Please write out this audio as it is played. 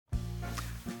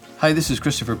Hi, this is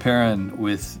Christopher Perrin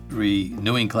with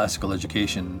Renewing Classical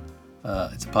Education.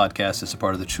 It's a podcast. It's a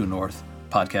part of the True North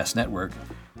Podcast Network.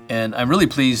 And I'm really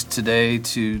pleased today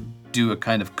to do a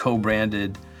kind of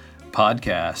co-branded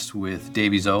podcast with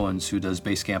Davies Owens, who does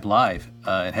Basecamp Live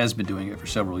and has been doing it for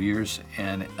several years,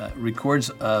 and records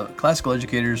classical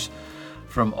educators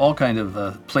from all kind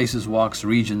of places, walks,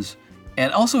 regions,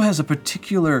 and also has a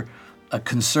particular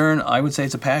concern, I would say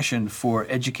it's a passion, for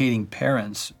educating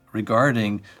parents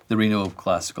regarding the renewal of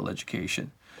classical education.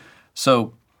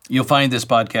 So you'll find this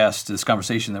podcast, this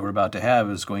conversation that we're about to have,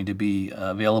 is going to be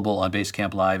available on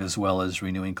Basecamp Live as well as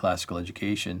Renewing Classical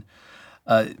Education.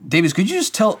 Davies, could you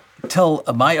just tell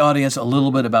my audience a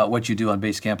little bit about what you do on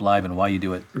Basecamp Live and why you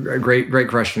do it? Great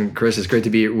question, Chris. It's great to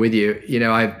be with you. You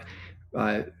know,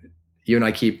 you and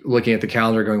I keep looking at the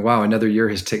calendar going, wow, another year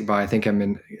has ticked by. I think I'm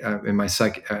in my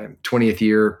 20th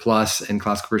year plus in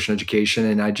classical Christian education.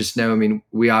 And I just know,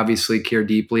 we obviously care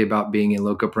deeply about being a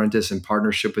loco parentis in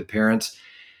partnership with parents.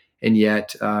 And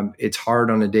yet it's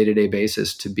hard on a day-to-day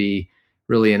basis to be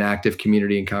really an active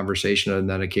community and conversation on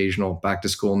that occasional back to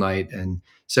school night. And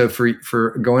so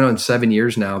for going on 7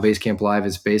 years now, Basecamp Live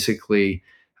is basically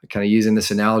kind of using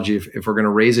this analogy. If we're going to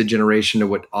raise a generation to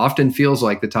what often feels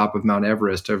like the top of Mount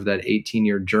Everest over that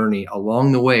 18-year journey,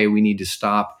 along the way, we need to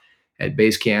stop at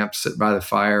base camp, sit by the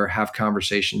fire, have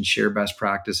conversations, share best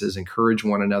practices, encourage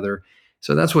one another.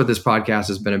 So that's what this podcast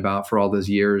has been about for all those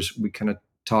years. We kind of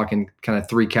talk in kind of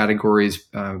three categories: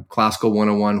 classical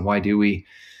 101, why do we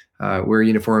wear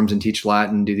uniforms and teach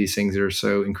Latin, do these things that are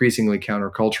so increasingly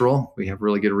countercultural? We have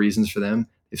really good reasons for them.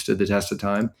 They've stood the test of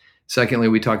time. Secondly,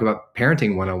 we talk about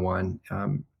parenting 101.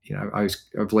 I was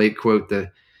of late quote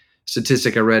the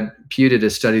statistic I read. Pew did a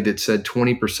study that said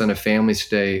 20% of families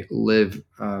today live,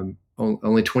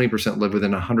 only 20% live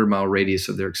within a 100-mile radius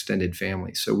of their extended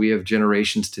family. So we have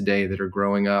generations today that are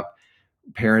growing up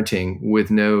parenting with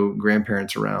no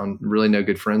grandparents around, really no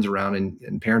good friends around,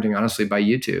 and parenting honestly by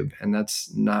YouTube. And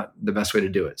that's not the best way to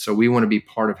do it. So we want to be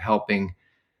part of helping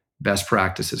best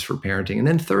practices for parenting. And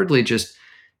then thirdly, just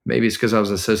maybe it's because I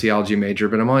was a sociology major,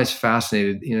 but I'm always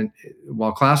fascinated.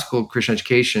 While classical Christian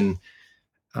education,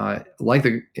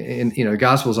 the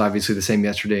gospel is obviously the same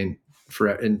yesterday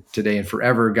and today and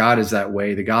forever. God is that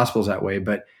way. The gospel is that way.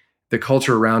 But the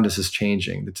culture around us is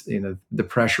changing. The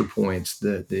pressure points,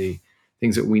 the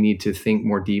things that we need to think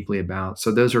more deeply about.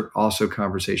 So those are also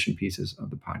conversation pieces of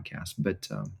the podcast. But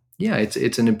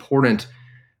it's an important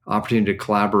opportunity to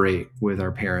collaborate with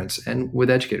our parents and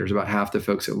with educators. About half the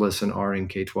folks that listen are in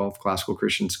K-12 classical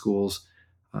Christian schools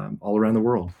all around the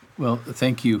world. Well,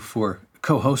 thank you for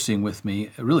co-hosting with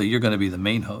me. Really, you're going to be the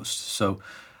main host. So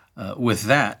with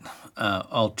that,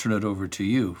 I'll turn it over to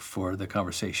you for the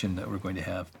conversation that we're going to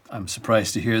have. I'm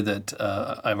surprised to hear that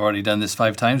I've already done this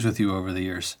 5 times with you over the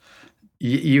years.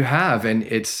 You have, and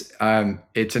it's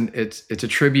a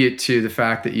tribute to the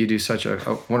fact that you do such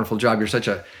a wonderful job.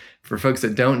 For folks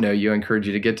that don't know you, I encourage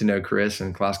you to get to know Chris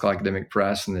and Classical Academic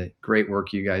Press and the great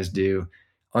work you guys do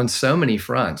on so many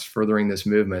fronts furthering this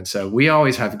movement. So we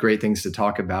always have great things to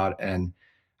talk about. And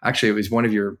actually, it was one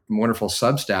of your wonderful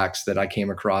Substacks that I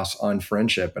came across on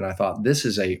friendship. And I thought, this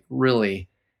is a really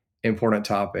important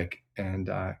topic. And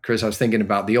Chris, I was thinking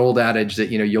about the old adage that,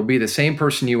 you'll be the same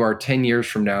person you are 10 years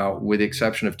from now, with the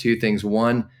exception of 2 things.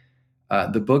 One,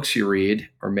 the books you read,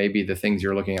 or maybe the things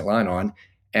you're looking at line on.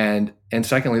 And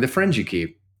secondly, the friends you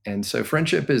keep. And so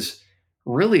friendship is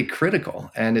really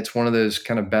critical. And it's one of those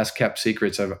kind of best kept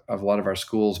secrets of a lot of our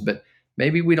schools, but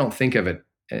maybe we don't think of it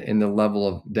in the level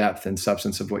of depth and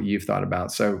substance of what you've thought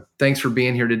about. So thanks for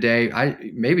being here today.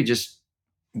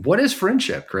 What is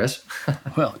friendship, Chris?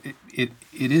 Well, it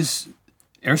is,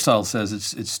 Aristotle says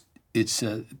it's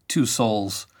 2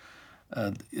 souls.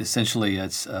 Essentially,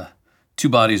 it's 2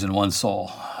 bodies and 1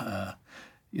 soul.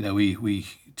 We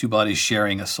 2 bodies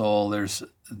sharing a soul. There's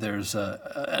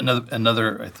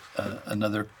another.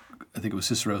 I think it was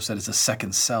Cicero said it's a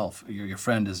second self. Your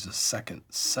friend is a second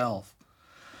self.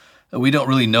 We don't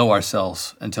really know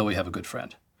ourselves until we have a good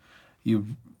friend. You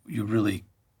really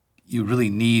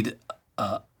need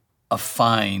a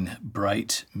fine,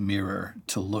 bright mirror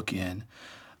to look in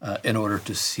order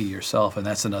to see yourself, and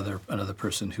that's another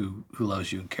person who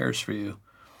loves you and cares for you.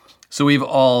 So we've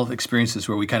all experienced this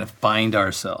where we kind of find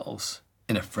ourselves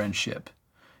in a friendship.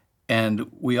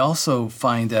 And we also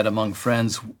find that among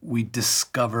friends, we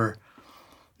discover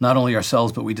not only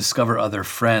ourselves, but we discover other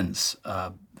friends.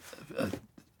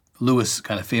 Lewis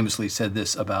kind of famously said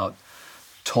this about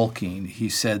Tolkien. He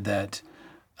said that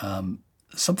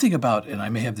something about, and I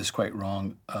may have this quite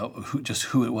wrong,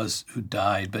 who it was who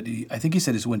died, but I think he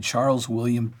said is when Charles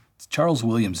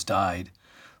Williams died,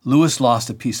 Lewis lost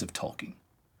a piece of Tolkien.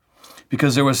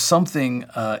 because there was something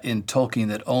in Tolkien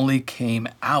that only came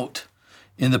out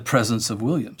in the presence of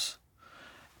Williams.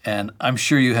 And I'm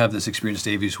sure you have this experience,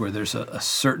 Davies, where there's a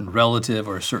certain relative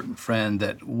or a certain friend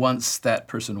that once that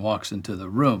person walks into the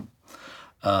room,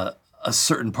 a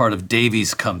certain part of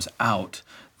Davies comes out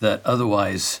that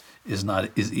otherwise is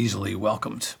easily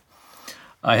welcomed.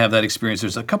 I have that experience.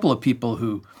 There's a couple of people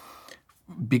who,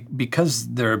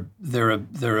 because they're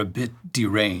a bit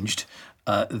deranged,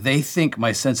 they think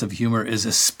my sense of humor is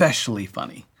especially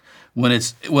funny when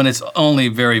it's only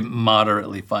very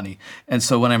moderately funny. And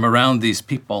so when I'm around these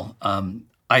people,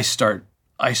 I start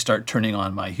turning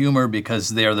on my humor because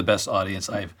they are the best audience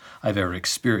I've ever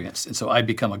experienced. And so I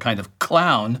become a kind of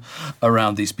clown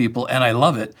around these people, and I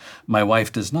love it. My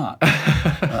wife does not.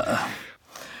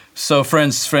 So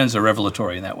friends are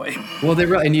revelatory in that way. Well,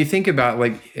 and you think about,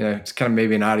 like, it's kind of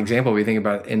maybe an odd example, but you think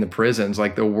about in the prisons,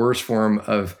 like the worst form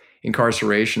of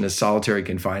incarceration is solitary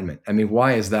confinement. I mean,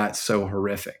 why is that so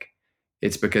horrific?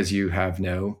 It's because you have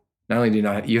not only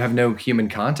do you have no human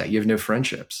contact, you have no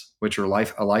friendships, which are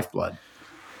a lifeblood.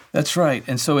 That's right.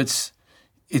 And so it's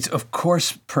of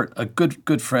course a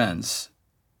good friends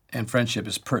and friendship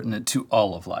is pertinent to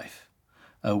all of life.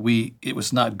 It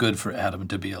was not good for Adam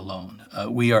to be alone.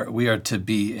 We are to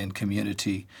be in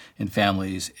community, in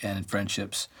families, and in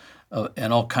friendships,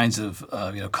 and all kinds of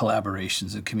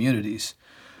collaborations and communities.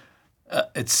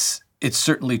 It's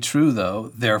certainly true,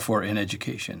 though. Therefore, in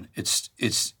education,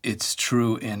 it's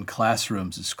true in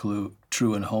classrooms. It's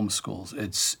true in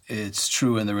homeschools. It's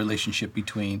true in the relationship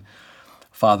between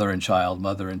father and child,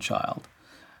 mother and child.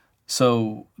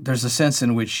 So there's a sense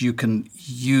in which you can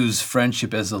use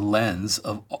friendship as a lens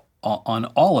on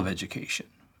all of education,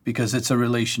 because it's a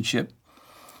relationship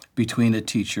between a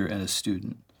teacher and a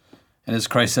student. And as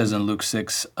Christ says in Luke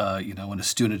 6, when a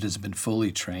student has been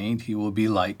fully trained, he will be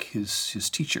like his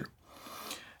teacher.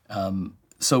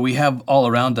 So we have all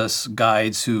around us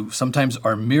guides who sometimes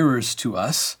are mirrors to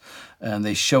us, and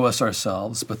they show us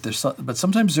ourselves, but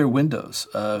sometimes they're windows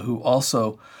who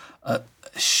also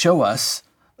show us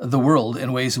the world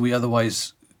in ways we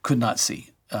otherwise could not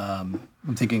see.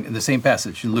 I'm thinking in the same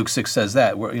passage, Luke 6 says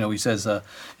that, where he says,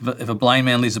 if a blind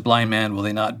man leads a blind man, will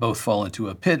they not both fall into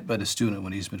a pit? But a student,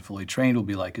 when he's been fully trained, will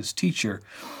be like his teacher.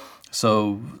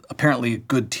 So apparently a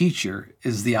good teacher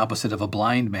is the opposite of a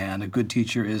blind man. A good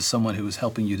teacher is someone who is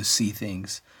helping you to see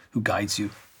things, who guides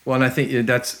you. Well, and I think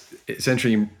that's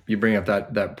essentially, you bring up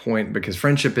that point, because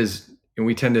friendship is, and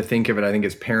we tend to think of it, I think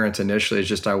as parents initially, as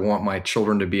just, I want my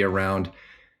children to be around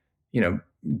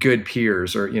good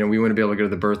peers, or, we want to be able to go to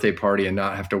the birthday party and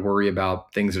not have to worry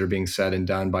about things that are being said and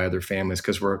done by other families,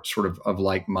 because we're sort of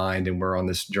like mind and we're on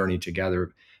this journey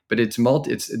together. But it's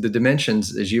the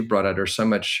dimensions, as you've brought out, are so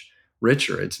much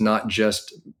richer. It's not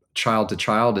just child to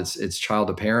child, it's child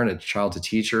to parent, it's child to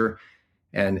teacher.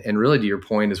 And really, to your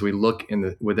point, as we look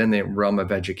within the realm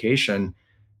of education,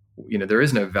 there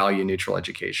is no value neutral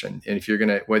education. And if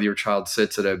you're whether your child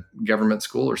sits at a government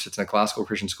school or sits in a classical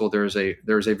Christian school, there's a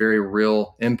very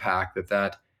real impact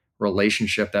that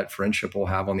relationship, that friendship will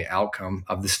have on the outcome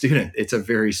of the student. It's a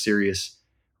very serious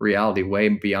reality, way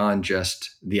beyond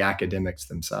just the academics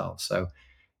themselves. So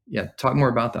yeah, talk more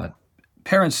about that.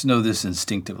 Parents know this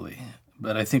instinctively,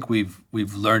 but I think we've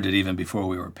learned it even before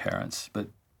we were parents. But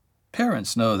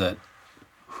parents know that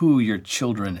who your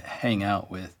children hang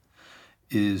out with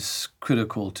is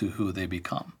critical to who they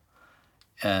become.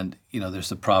 And, there's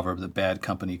the proverb that bad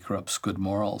company corrupts good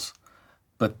morals.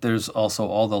 But there's also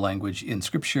all the language in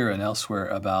Scripture and elsewhere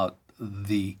about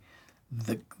the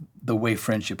way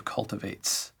friendship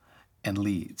cultivates and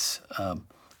leads.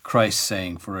 Christ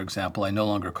saying, for example, I no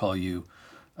longer call you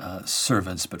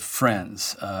servants, but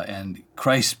friends. And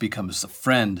Christ becomes the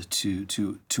friend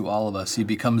to all of us. He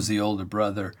becomes the older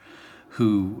brother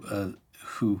who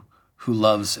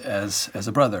loves as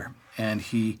a brother. And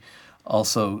he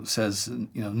also says,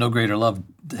 no greater love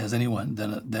has anyone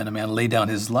than a man lay down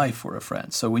his life for a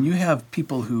friend. So when you have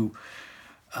people who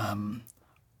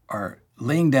are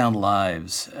laying down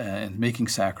lives and making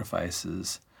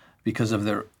sacrifices because of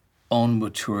their own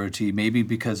maturity, maybe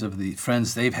because of the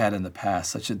friends they've had in the past,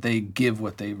 such that they give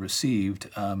what they've received,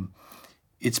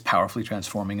 it's powerfully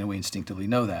transforming, and we instinctively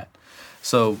know that.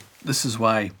 So this is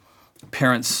why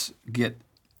parents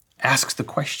asked the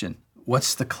question,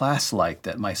 what's the class like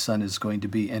that my son is going to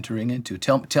be entering into?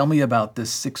 Tell me about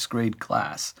this 6th grade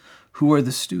class. Who are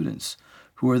the students?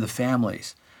 Who are the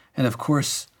families? And of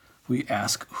course, we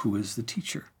ask, who is the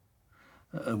teacher?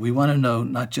 We want to know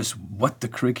not just what the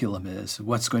curriculum is,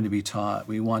 what's going to be taught.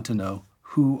 We want to know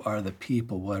who are the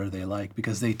people, what are they like,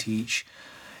 because they teach.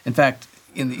 In fact,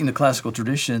 in the classical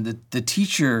tradition, the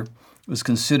teacher was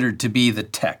considered to be the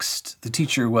text. The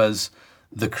teacher was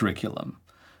the curriculum.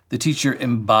 The teacher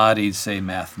embodied, say,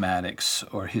 mathematics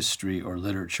or history or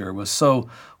literature, was so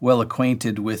well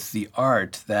acquainted with the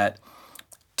art that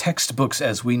textbooks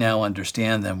as we now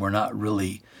understand them were not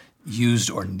really used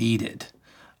or needed.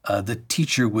 The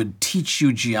teacher would teach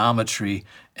you geometry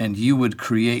and you would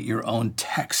create your own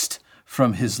text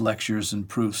from his lectures and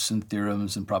proofs and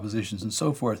theorems and propositions and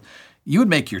so forth. You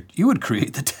would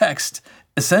create the text,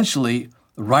 essentially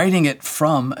writing it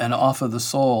from and off of the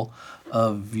soul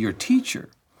of your teacher.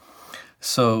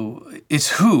 So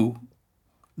it's who,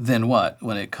 then what,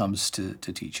 when it comes to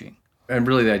teaching. And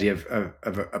really the idea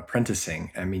of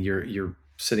apprenticing. I mean, you're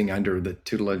sitting under the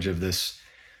tutelage of this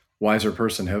wiser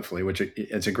person, hopefully, which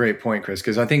it's a great point, Chris,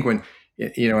 because I think when,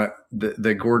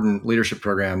 the Gordon Leadership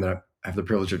Program that I have the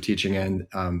privilege of teaching in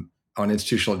on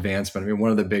institutional advancement, I mean,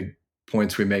 one of the big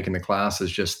points we make in the class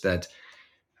is just that,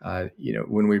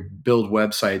 when we build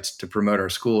websites to promote our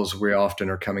schools, we often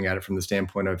are coming at it from the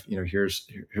standpoint of, here's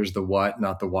the what,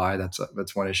 not the why.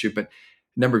 That's one issue. But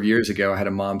a number of years ago, I had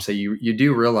a mom say, you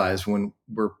do realize when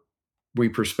we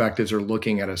perspectives are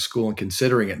looking at a school and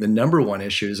considering it, the number one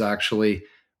issue is actually,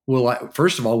 will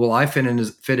I fit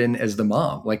in as the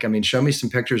mom? Like, I mean, show me some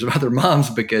pictures of other moms,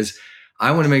 because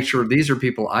I want to make sure these are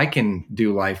people I can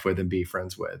do life with and be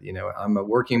friends with. I'm a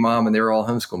working mom and they're all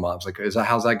homeschool moms. Like,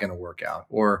 how's that going to work out?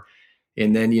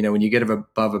 And then, when you get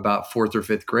above about fourth or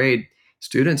fifth grade,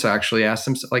 students actually ask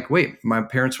them, like, wait, my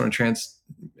parents want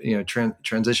to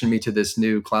transition me to this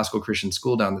new classical Christian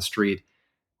school down the street.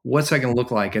 What's that going to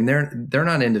look like? And they're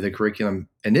not into the curriculum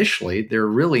initially. They're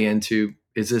really into,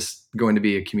 is this going to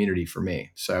be a community for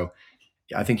me? So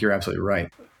I think you're absolutely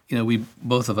right. We,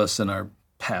 both of us in our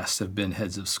past, have been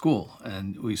heads of school,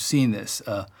 and we've seen this.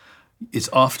 It's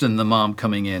often the mom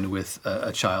coming in with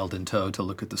a child in tow to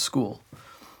look at the school.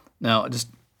 Now, just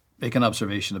make an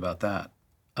observation about that.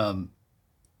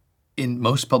 In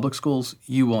most public schools,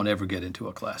 you won't ever get into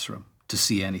a classroom to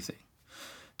see anything.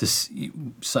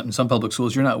 In some public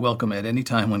schools, you're not welcome at any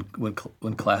time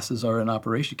when classes are in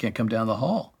operation. You can't come down the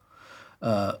hall.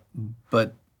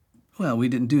 But we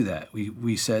didn't do that.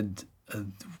 We said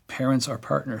parents are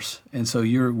partners, and so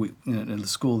in the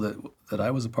school that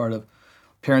I was a part of,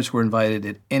 parents were invited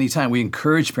at any time. We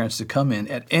encouraged parents to come in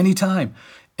at any time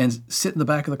and sit in the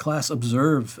back of the class,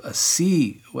 observe,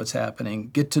 see what's happening,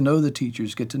 get to know the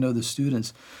teachers, get to know the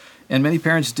students. And many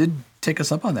parents did take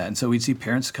us up on that. And so we'd see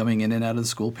parents coming in and out of the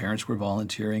school. Parents were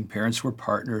volunteering. Parents were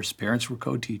partners. Parents were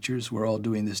co-teachers. We're all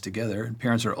doing this together. And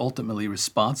parents are ultimately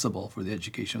responsible for the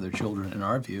education of their children, in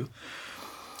our view.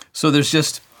 So there's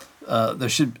just,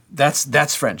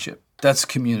 that's friendship. That's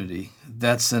community.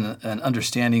 That's an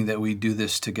understanding that we do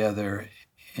this together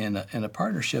in a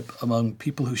partnership among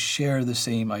people who share the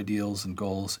same ideals and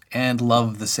goals and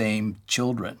love the same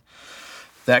children.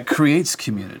 That creates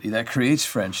community. That creates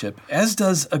friendship, as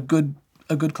does a good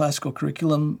classical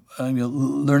curriculum.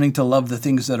 Learning to love the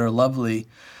things that are lovely.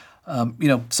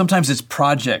 Sometimes it's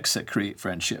projects that create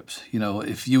friendships.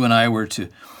 If you and I were to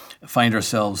find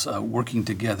ourselves working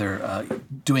together,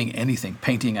 doing anything,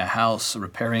 painting a house,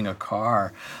 repairing a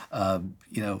car,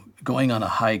 going on a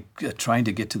hike, trying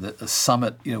to get to the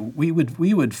summit, we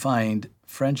would find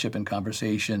friendship and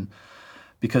conversation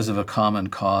because of a common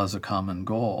cause, a common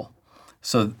goal.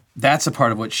 So that's a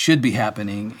part of what should be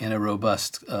happening in a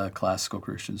robust classical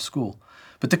Christian school.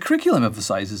 But the curriculum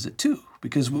emphasizes it too,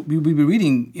 because we'll be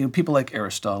reading, people like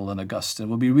Aristotle and Augustine.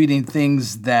 We'll be reading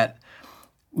things that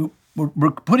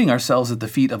we're putting ourselves at the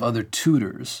feet of other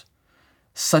tutors,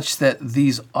 such that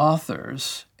these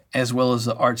authors, as well as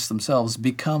the arts themselves,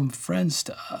 become friends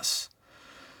to us.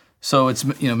 So it's,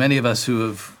 many of us who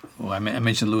have, I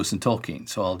mentioned Lewis and Tolkien,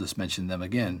 so I'll just mention them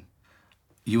again.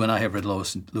 You and I have read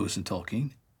Lewis and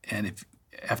Tolkien, and if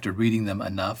after reading them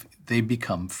enough, they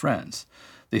become friends.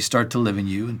 They start to live in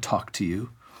you and talk to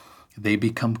you. They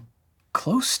become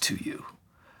close to you,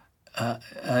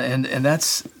 and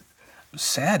that's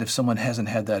sad if someone hasn't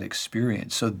had that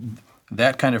experience. So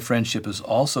that kind of friendship is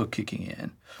also kicking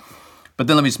in. But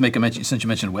then let me just make a mention. Since you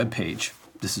mentioned web page,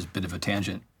 this is a bit of a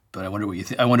tangent, but I wonder what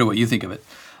you think of it.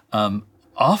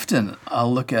 Often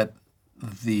I'll look at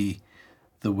the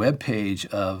web page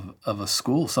of a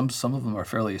school. Some of them are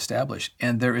fairly established,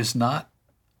 and there is not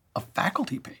a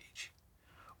faculty page,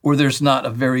 or there's not a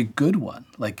very good one,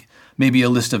 like maybe a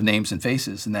list of names and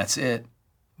faces, and that's it.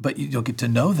 But you don't get to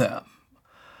know them.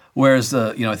 Whereas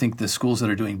I think the schools that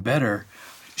are doing better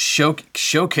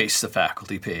showcase the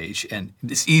faculty page, and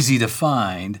it's easy to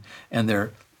find, and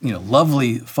they're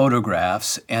lovely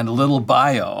photographs and a little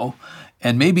bio,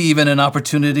 and maybe even an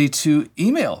opportunity to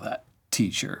email that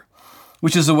teacher,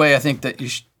 which is a way I think that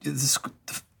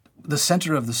the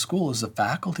center of the school is the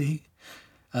faculty.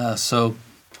 So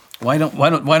why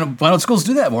don't schools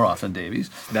do that more often, Davies?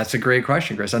 That's a great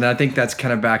question, Chris. And I think that's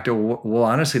kind of back to, well,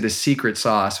 honestly, the secret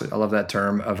sauce, I love that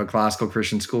term, of a classical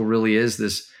Christian school really is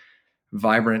this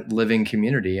vibrant, living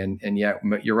community. And yet,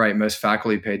 you're right, most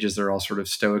faculty pages, they're all sort of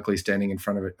stoically standing in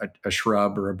front of a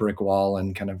shrub or a brick wall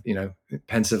and kind of,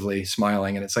 pensively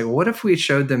smiling. And it's like, well, what if we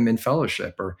showed them in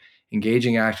fellowship or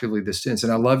engaging actively with the students?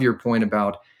 And I love your point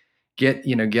about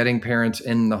getting parents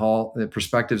in the hall, the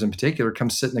perspectives in particular, come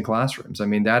sit in the classrooms. I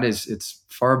mean, it's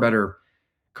far better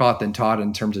caught than taught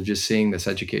in terms of just seeing this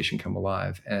education come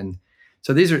alive. And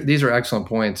so these are excellent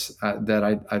points that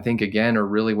I think, again, are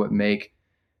really what make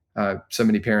so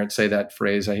many parents say that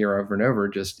phrase I hear over and over.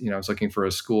 Just, I was looking for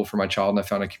a school for my child and I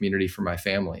found a community for my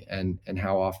family. And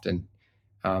how often,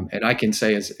 and I can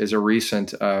say as a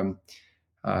recent,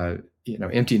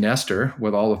 empty nester,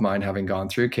 with all of mine having gone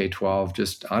through K-12,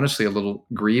 just honestly a little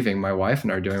grieving, my wife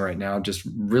and I are doing right now, just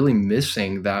really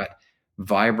missing that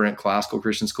vibrant classical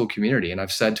Christian school community. And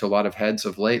I've said to a lot of heads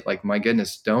of late, like, my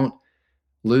goodness, don't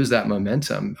lose that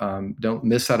momentum. Don't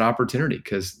miss that opportunity,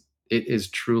 because it is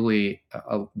truly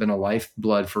been a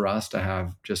lifeblood for us to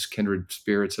have just kindred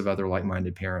spirits of other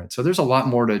like-minded parents. So there's a lot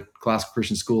more to classical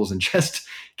Christian schools than just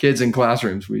kids in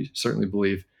classrooms, we certainly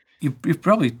believe. You've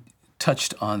probably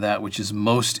touched on that, which is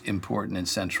most important and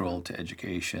central to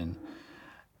education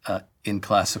in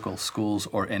classical schools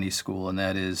or any school, and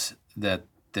that is that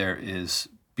there is,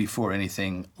 before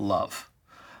anything, love.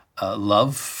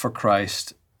 Love for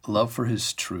Christ, love for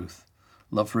his truth,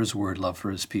 love for his word, love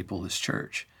for his people, his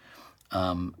church.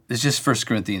 It's just 1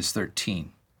 Corinthians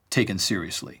 13, taken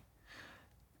seriously.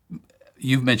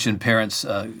 You've mentioned parents.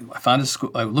 I found a school.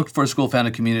 I looked for a school, found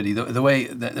a community. The way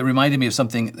that it reminded me of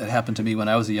something that happened to me when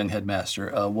I was a young headmaster.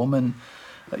 A woman,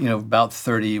 about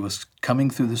 30, was coming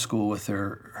through the school with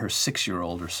her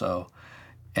 6-year-old or so,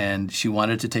 and she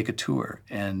wanted to take a tour.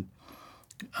 And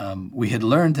we had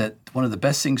learned that one of the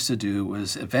best things to do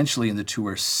was eventually in the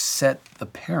tour set the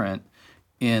parent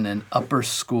in an upper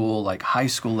school, like high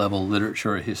school level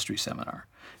literature or history seminar,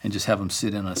 and just have them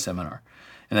sit in on a seminar.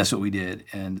 And that's what we did.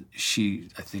 And she,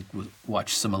 I think,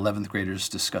 watched some 11th graders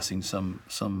discussing some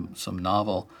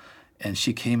novel. And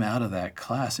she came out of that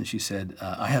class and she said,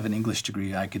 I have an English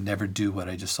degree. I could never do what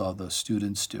I just saw those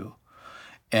students do.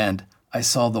 And I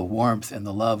saw the warmth and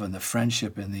the love and the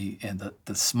friendship and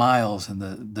the smiles and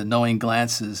the knowing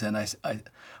glances. And I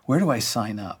where do I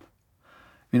sign up?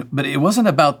 But it wasn't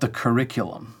about the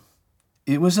curriculum.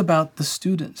 It was about the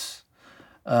students.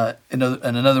 And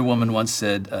another woman once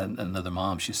said, another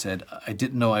mom, she said, I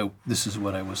didn't know this is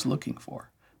what I was looking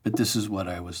for, but this is what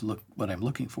I'm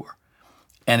looking for.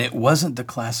 And it wasn't the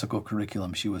classical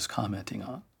curriculum she was commenting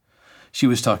on. She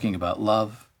was talking about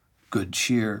love, good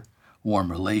cheer,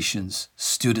 warm relations,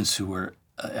 students who were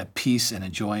at peace and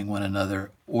enjoying one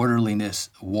another, orderliness,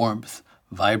 warmth,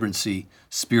 vibrancy,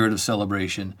 spirit of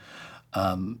celebration.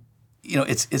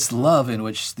 It's love in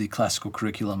which the classical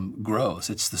curriculum grows.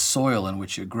 It's the soil in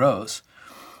which it grows.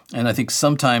 And I think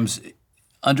sometimes,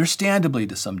 understandably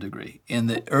to some degree, in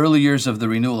the early years of the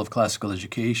renewal of classical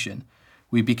education,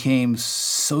 we became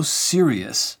so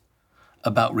serious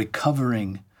about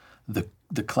recovering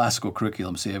the classical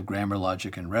curriculum, say, of grammar,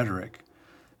 logic, and rhetoric,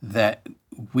 that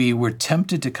we were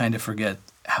tempted to kind of forget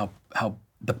how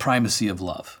the primacy of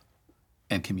love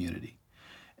and community.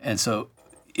 And so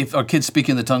if our kids speak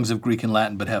in the tongues of Greek and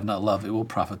Latin but have not love, it will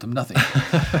profit them nothing.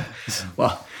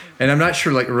 Well, and I'm not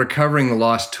sure, like, recovering the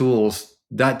lost tools,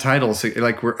 that title,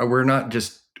 like, we're not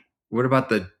just, what about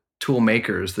the tool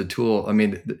makers,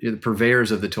 the purveyors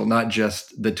of the tool, not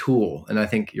just the tool? And I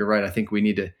think you're right. I think we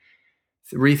need to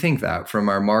rethink that from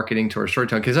our marketing to our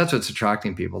storytelling, because that's what's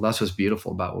attracting people. That's what's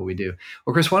beautiful about what we do.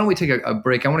 Well, Chris, why don't we take a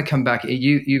break? I want to come back.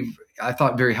 I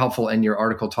thought very helpful in your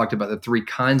article, talked about the 3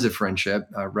 kinds of friendship,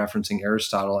 referencing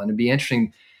Aristotle. And it'd be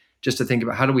interesting just to think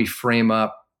about, how do we frame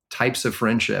up types of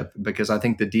friendship? Because I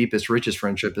think the deepest, richest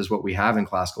friendship is what we have in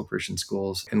classical Christian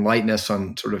schools. Enlighten us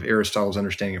on sort of Aristotle's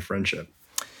understanding of friendship.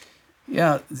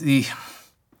 Yeah, the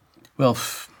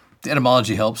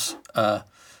etymology helps.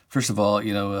 First of all,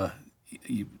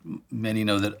 many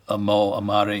know that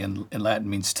amare in Latin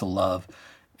means to love,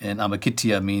 and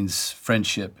amicitia means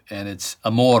friendship, and it's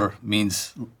amor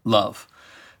means love.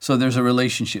 So there's a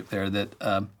relationship there that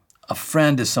a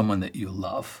friend is someone that you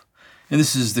love, and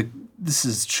this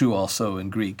is true also in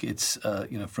Greek. It's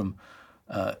from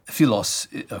philos,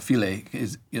 phile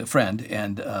is friend,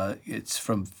 and it's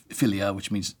from philia,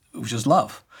 which is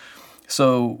love.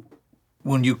 So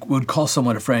when you would call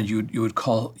someone a friend, you would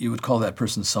call that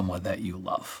person someone that you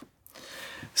love.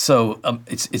 So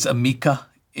it's amica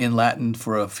in Latin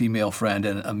for a female friend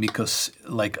and amigos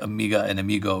like amiga and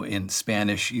amigo in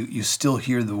Spanish, you still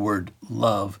hear the word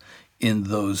love in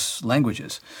those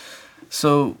languages.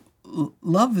 So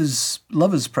love is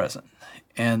present,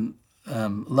 and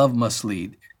love must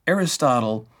lead.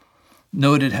 Aristotle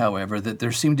noted, however, that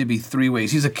there seem to be three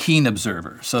ways. He's a keen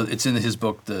observer. So it's in his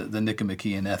book, the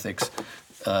Nicomachean Ethics.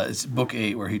 It's book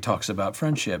 8 where he talks about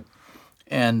friendship.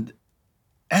 And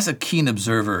as a keen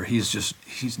observer,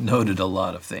 he's noted a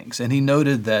lot of things. And he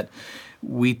noted that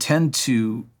we tend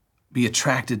to be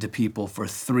attracted to people for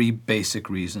three basic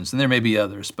reasons. And there may be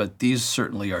others, but these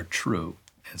certainly are true.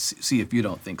 And see if you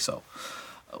don't think so.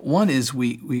 One is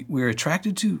we're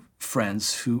attracted to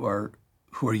friends who are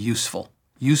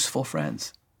useful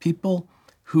friends, people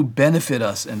who benefit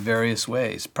us in various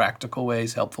ways, practical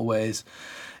ways, helpful ways.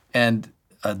 And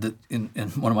in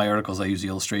one of my articles, I use the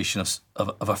illustration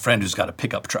of a friend who's got a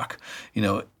pickup truck.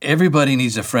 Everybody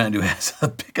needs a friend who has a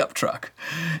pickup truck.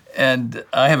 And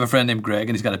I have a friend named Greg,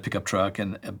 and he's got a pickup truck.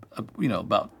 And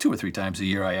about 2 or 3 times a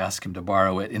year, I ask him to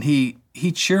borrow it, and he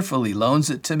cheerfully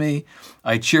loans it to me.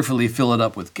 I cheerfully fill it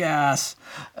up with gas.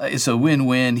 It's a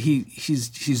win-win.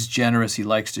 He's generous. He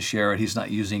likes to share it. He's not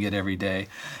using it every day,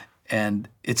 and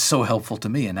it's so helpful to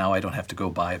me. And now I don't have to go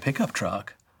buy a pickup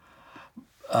truck.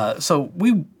 So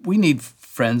we need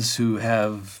friends who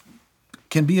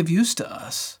can be of use to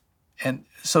us. And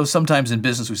so sometimes in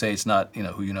business we say it's not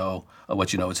who you know or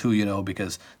what you know, it's who you know,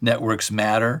 because networks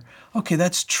matter. Okay,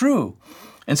 that's true.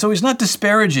 And so he's not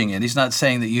disparaging it. He's not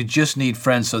saying that you just need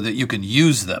friends so that you can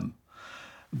use them.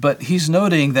 But he's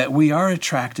noting that we are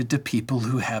attracted to people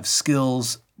who have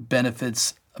skills,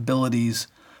 benefits, abilities,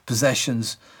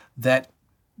 possessions that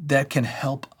can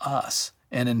help us.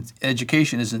 And in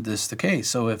education, isn't this the case?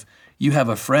 So if you have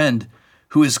a friend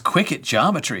who is quick at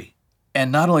geometry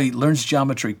and not only learns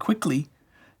geometry quickly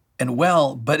and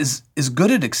well, but is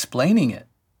good at explaining it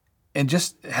and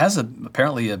just has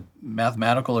apparently a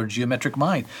mathematical or geometric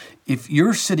mind, if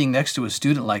you're sitting next to a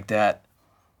student like that,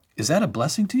 is that a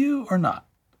blessing to you or not?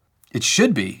 It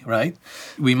should be, right?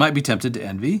 We might be tempted to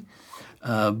envy.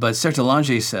 But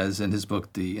Sertalange says in his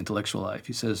book, The Intellectual Life,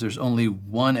 he says there's only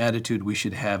one attitude we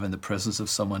should have in the presence of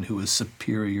someone who is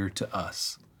superior to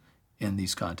us in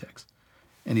these contexts.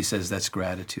 And he says that's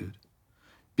gratitude.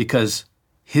 Because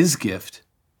his gift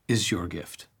is your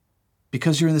gift.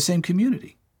 Because you're in the same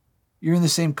community. You're in the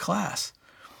same class.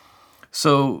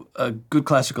 So good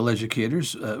classical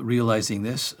educators, realizing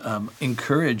this,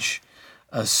 encourage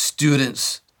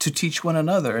students to teach one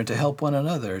another and to help one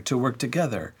another, to work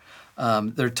together.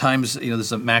 There are times,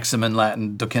 there's a maxim in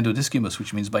Latin, docendo discimus,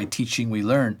 which means by teaching we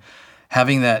learn.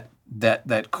 Having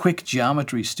that quick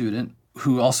geometry student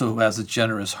who also has a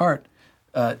generous heart,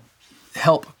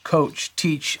 help coach,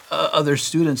 teach other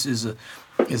students is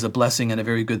a blessing and a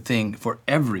very good thing for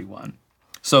everyone.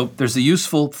 So there's the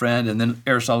useful friend, and then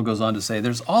Aristotle goes on to say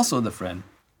there's also the friend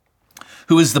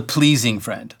who is the pleasing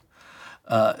friend.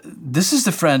 This is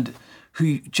the friend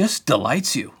who just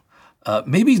delights you.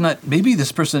 Maybe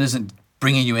this person isn't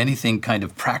bringing you anything kind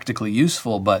of practically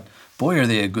useful, but boy, are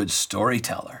they a good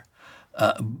storyteller.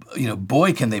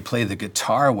 Boy, can they play the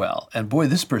guitar well. And boy,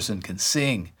 this person can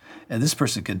sing. And this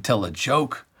person can tell a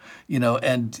joke.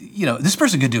 This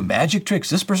person can do magic tricks.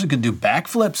 This person can do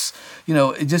backflips.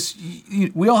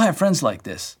 We all have friends like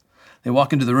this. They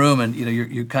walk into the room and,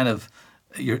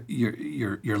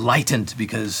 you're lightened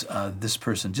because this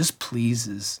person just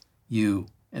pleases you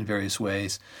in various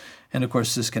ways. And of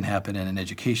course, this can happen in an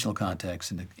educational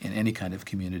context, in any kind of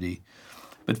community.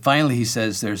 But finally, he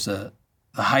says the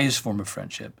highest form of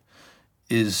friendship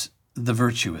is the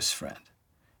virtuous friend.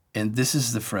 And this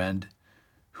is the friend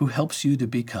who helps you to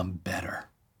become better.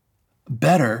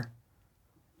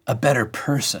 A better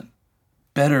person.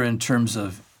 Better in terms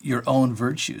of your own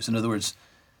virtues. In other words,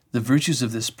 the virtues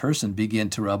of this person begin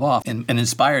to rub off and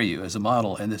inspire you as a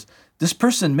model. And this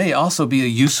person may also be a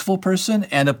useful person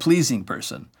and a pleasing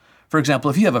person. For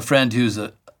example, if you have a friend who's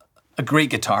a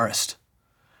great guitarist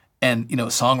and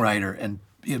songwriter and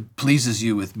pleases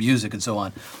you with music and so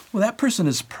on, well, that person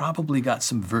has probably got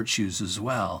some virtues as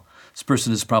well. This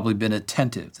person has probably been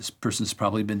attentive. This person's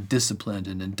probably been disciplined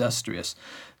and industrious.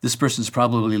 This person's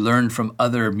probably learned from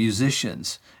other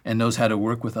musicians and knows how to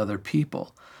work with other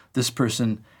people. This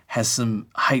person has some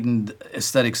heightened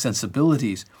aesthetic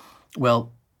sensibilities.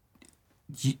 Well,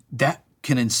 that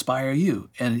can inspire you.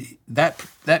 And that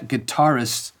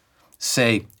guitarist's,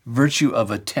 say, virtue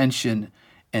of attention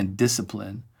and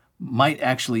discipline might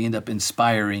actually end up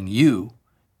inspiring you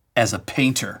as a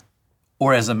painter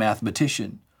or as a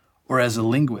mathematician or as a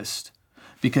linguist,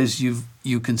 because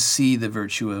you can see the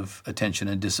virtue of attention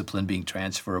and discipline being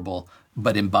transferable,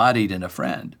 but embodied in a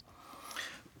friend.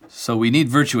 So we need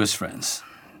virtuous friends,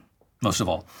 most of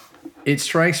all. It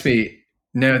strikes me,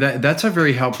 no, that's a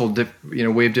very helpful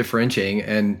way of differentiating.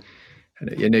 And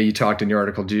you talked in your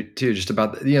article too, just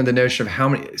about the notion of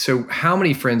how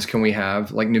many friends can we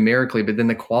have, like numerically, but then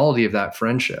the quality of that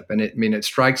friendship. And it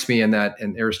strikes me in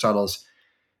Aristotle's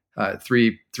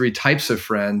three types of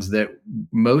friends that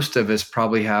most of us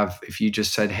probably have. If you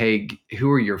just said, "Hey, who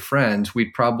are your friends?"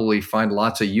 we'd probably find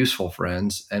lots of useful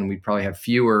friends, and we'd probably have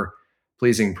fewer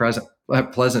pleasing,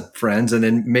 pleasant friends, and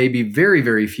then maybe very,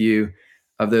 very few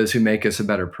of those who make us a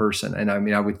better person. And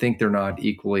I would think they're not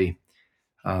equally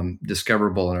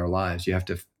discoverable in our lives. You have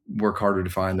to work harder to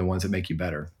find the ones that make you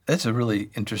better. That's a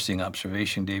really interesting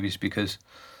observation, Davies, because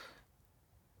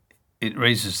it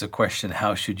raises the question,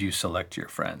 how should you select your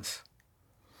friends?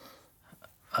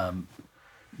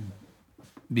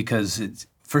 Because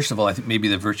first of all, I think maybe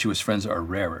the virtuous friends are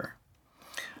rarer.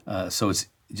 So it's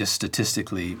just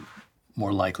statistically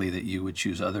more likely that you would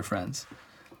choose other friends.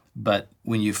 But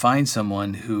when you find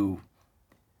someone who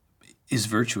is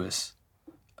virtuous,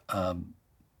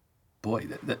 boy,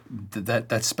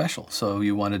 that's special. So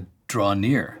you want to draw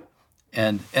near.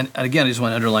 And again, I just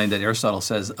want to underline that Aristotle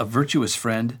says a virtuous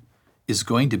friend is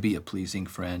going to be a pleasing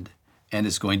friend and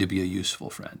is going to be a useful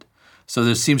friend. So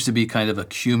there seems to be kind of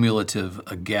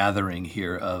a gathering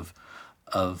here of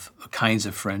kinds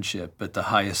of friendship, but the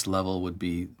highest level would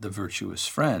be the virtuous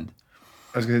friend.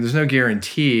 There's no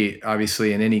guarantee,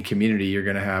 obviously, in any community you're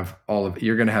going to have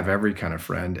every kind of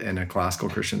friend in a classical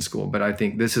Christian school. But I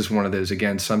think this is one of those,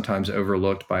 again, sometimes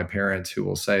overlooked by parents who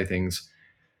will say things,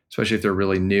 especially if they're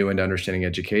really new into understanding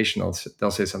education.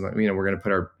 They'll say something, we're going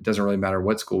to it doesn't really matter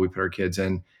what school we put our kids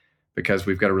in because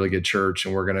we've got a really good church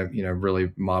and we're going to,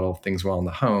 really model things well in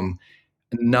the home.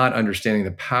 Not understanding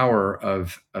the power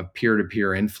of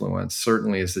peer-to-peer influence,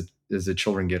 certainly as the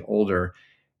children get older.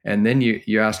 And then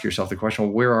you ask yourself the question,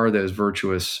 well, where are those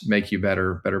virtuous, make you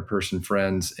better person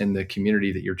friends in the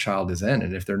community that your child is in?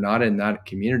 And if they're not in that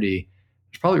community,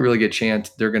 there's probably a really good chance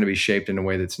they're going to be shaped in a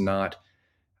way that's not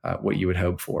what you would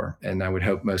hope for. And I would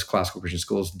hope most classical Christian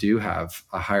schools do have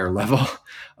a higher level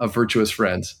of virtuous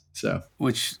friends. So,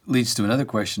 which leads to another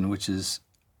question, which is,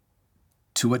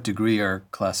 to what degree are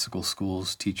classical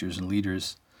schools, teachers, and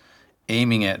leaders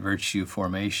aiming at virtue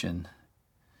formation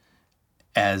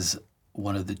as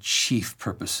one of the chief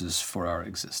purposes for our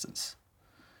existence?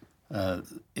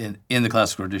 In the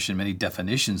classical tradition, many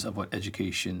definitions of what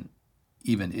education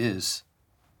even is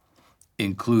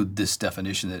include this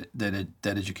definition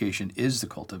that education is the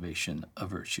cultivation of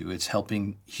virtue. It's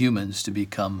helping humans to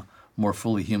become more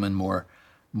fully human, more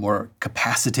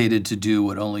capacitated to do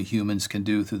what only humans can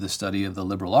do through the study of the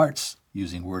liberal arts,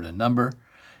 using word and number,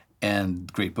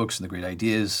 and great books and the great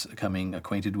ideas, becoming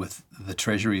acquainted with the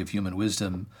treasury of human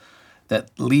wisdom that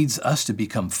leads us to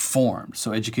become formed.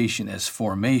 So education as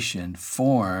formation,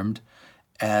 formed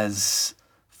as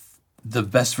the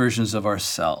best versions of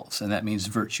ourselves, and that means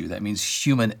virtue. That means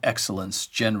human excellence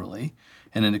generally,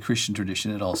 and in the Christian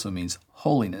tradition, it also means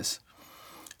holiness.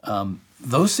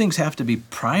 Those things have to be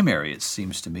primary, it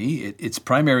seems to me. It's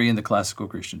primary in the classical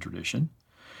Christian tradition,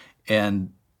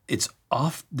 and it's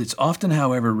often,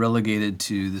 however, relegated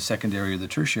to the secondary or the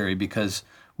tertiary because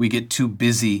we get too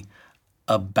busy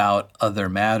about other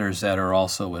matters that are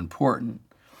also important.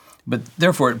 But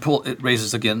therefore, it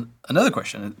raises again another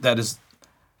question, that is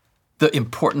the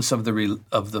importance of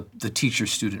the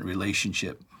teacher-student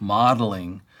relationship,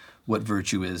 modeling what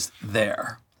virtue is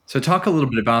there. So talk a little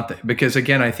bit about that, because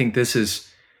again, I think this is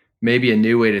maybe a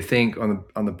new way to think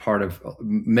on the part of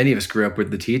many of us. Grew up with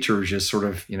the teacher just sort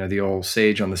of, the old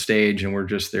sage on the stage, and we're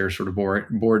just there sort of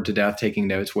bored to death, taking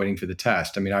notes, waiting for the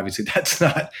test. I mean, obviously that's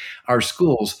not our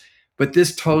schools, but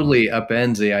this totally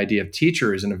upends the idea of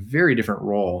teachers in a very different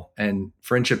role, and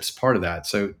friendship's part of that.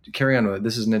 So carry on with it.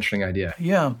 This is an interesting idea.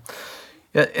 Yeah,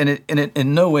 and it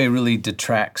in no way really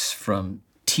detracts from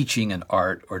teaching an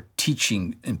art or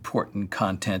teaching important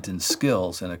content and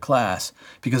skills in a class,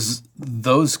 because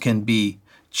those can be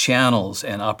channels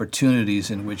and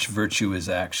opportunities in which virtue is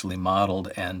actually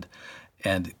modeled and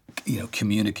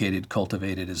communicated,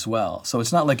 cultivated as well. So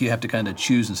it's not like you have to kind of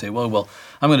choose and say, well,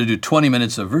 I'm going to do 20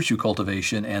 minutes of virtue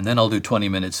cultivation and then I'll do 20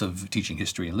 minutes of teaching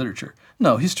history and literature.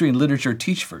 No, history and literature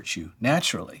teach virtue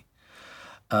naturally.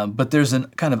 But there's a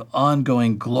kind of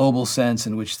ongoing global sense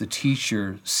in which the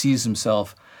teacher sees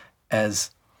himself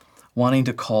as wanting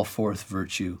to call forth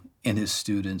virtue in his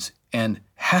students and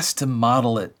has to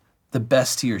model it the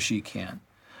best he or she can.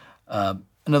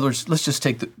 In other words, let's just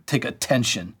take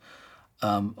attention.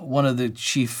 One of the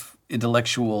chief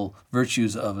intellectual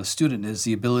virtues of a student is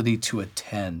the ability to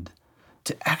attend,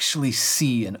 to actually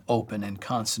see and open and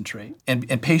concentrate,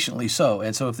 and patiently so.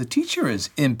 And so if the teacher is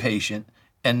impatient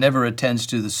and never attends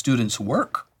to the student's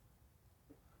work,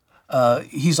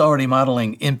 he's already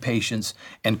modeling impatience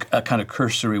and a kind of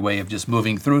cursory way of just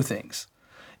moving through things.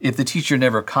 If the teacher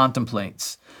never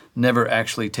contemplates, never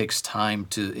actually takes time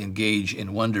to engage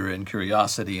in wonder and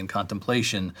curiosity and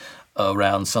contemplation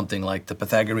around something like the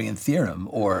Pythagorean theorem,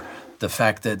 or the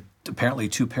fact that apparently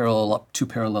two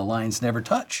parallel lines never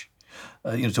touch,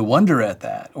 to wonder at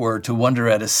that, or to wonder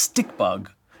at a stick bug,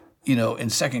 in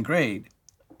second grade.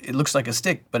 It looks like a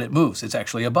stick, but it moves. It's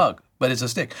actually a bug, but it's a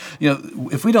stick.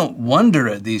 If we don't wonder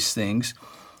at these things,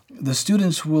 the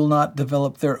students will not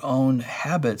develop their own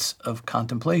habits of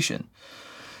contemplation.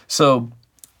 So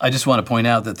I just want to point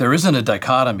out that there isn't a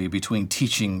dichotomy between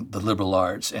teaching the liberal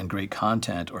arts and great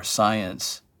content or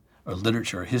science or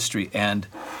literature or history and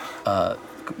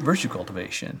virtue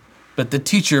cultivation. But the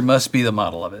teacher must be the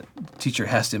model of it. The teacher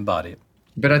has to embody it.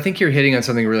 But I think you're hitting on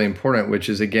something really important, which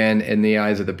is, again, in the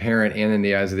eyes of the parent and in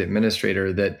the eyes of the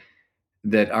administrator,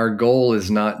 that our goal is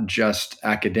not just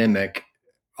academic,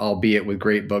 albeit with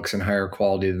great books and higher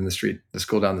quality than the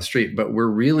school down the street, but we're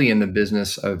really in the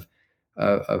business of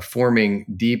forming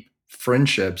deep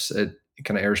friendships at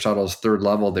kind of Aristotle's third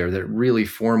level there that really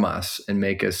form us and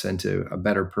make us into a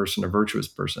better person, a virtuous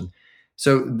person.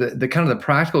 So the kind of the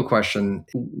practical question,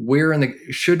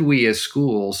 should we as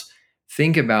schools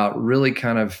think about really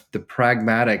kind of the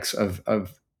pragmatics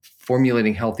of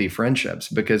formulating healthy friendships?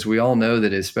 Because we all know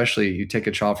that, especially you take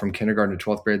a child from kindergarten to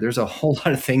 12th grade, there's a whole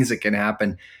lot of things that can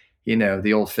happen,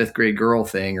 the old fifth grade girl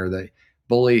thing or the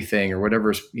bully thing or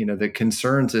whatever, that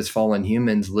concerns us fallen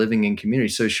humans living in community.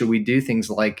 So should we do things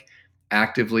like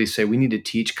actively say we need to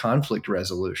teach conflict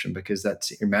resolution, because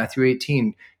that's in Matthew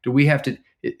 18?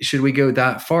 Should we go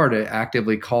that far to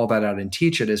actively call that out and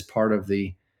teach it as part of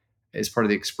the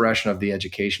expression of the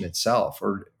education itself?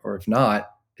 Or if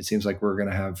not, it seems like we're going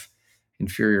to have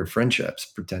inferior friendships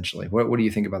potentially. What do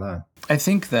you think about that? I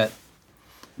think that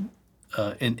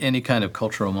in any kind of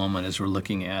cultural moment, as we're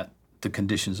looking at the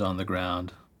conditions on the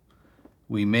ground,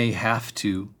 we may have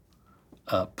to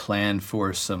plan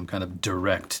for some kind of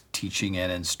direct teaching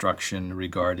and instruction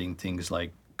regarding things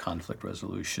like conflict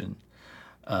resolution,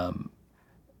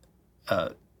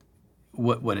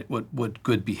 what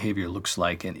good behavior looks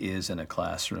like and is in a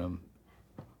classroom.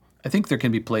 I think there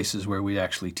can be places where we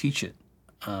actually teach it,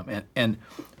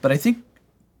 but I think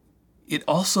it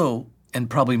also, and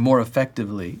probably more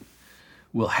effectively,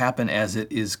 will happen as it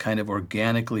is kind of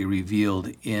organically revealed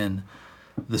in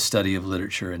the study of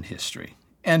literature and history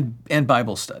and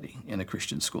Bible study in a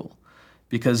Christian school,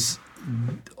 because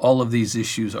all of these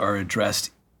issues are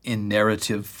addressed in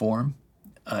narrative form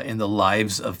in the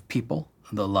lives of people,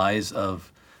 the lives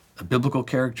of biblical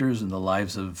characters, and the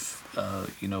lives of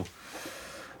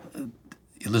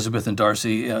Elizabeth and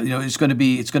Darcy. It's going to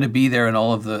be there in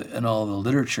all of the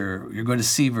literature. You're going to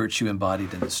see virtue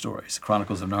embodied in the stories. The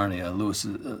Chronicles of Narnia,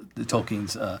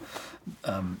 Tolkien's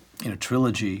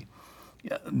trilogy.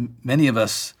 Many of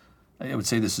us, I would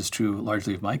say this is true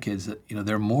largely of my kids, that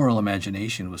their moral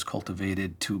imagination was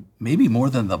cultivated to maybe more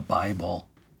than the Bible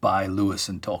by Lewis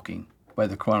and Tolkien, by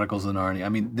the Chronicles of Narnia. I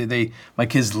mean, my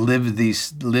kids lived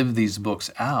these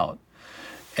books out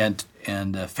and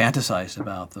fantasized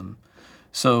about them.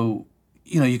 So,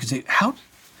 you could say, how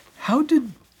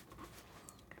did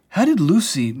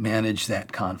Lucy manage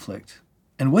that conflict?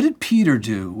 And what did Peter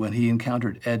do when he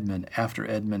encountered Edmund after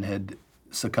Edmund had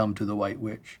succumbed to the White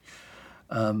Witch?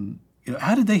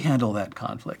 How did they handle that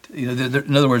conflict?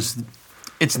 In other words,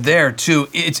 it's there too.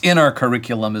 It's in our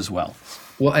curriculum as well.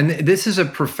 Well, and this is a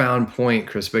profound point,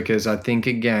 Chris, because I think,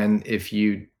 again, if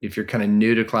you're kind of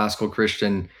new to classical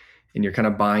Christian and you're kind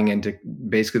of buying into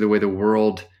basically the way the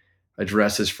world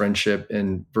addresses friendship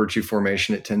and virtue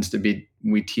formation, it tends to be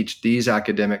we teach these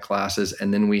academic classes,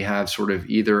 and then we have sort of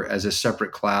either as a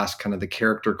separate class, kind of the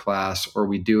character class, or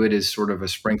we do it as sort of a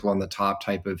sprinkle on the top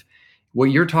type of what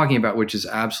you're talking about, which is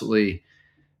absolutely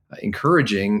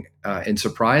encouraging and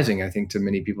surprising, I think, to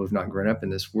many people who've not grown up in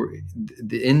this.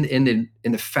 In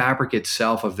the fabric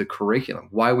itself of the curriculum,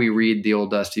 why we read the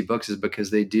old dusty books is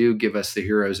because they do give us the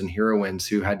heroes and heroines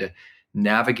who had to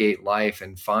navigate life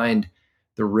and find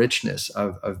the richness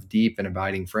of deep and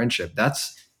abiding friendship.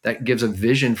 That gives a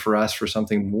vision for us for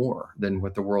something more than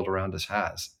what the world around us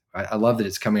has. I love that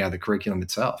it's coming out of the curriculum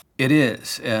itself. It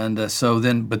is, and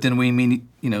then we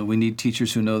need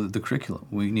teachers who know the curriculum.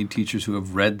 We need teachers who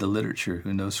have read the literature,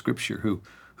 who know Scripture, who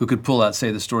could pull out,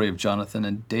 say, the story of Jonathan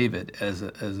and David as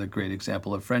a great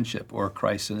example of friendship, or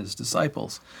Christ and his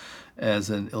disciples as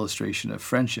an illustration of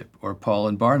friendship, or Paul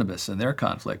and Barnabas and their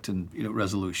conflict and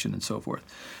resolution and so forth,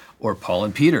 or Paul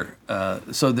and Peter.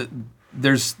 So that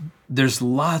there's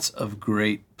lots of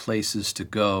great places to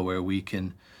go where we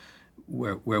can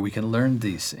learn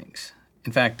these things.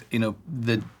 In fact,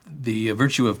 the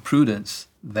virtue of prudence,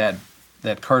 that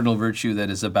cardinal virtue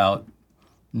that is about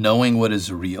knowing what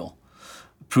is real.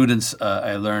 Prudence,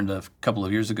 I learned a couple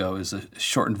of years ago, is a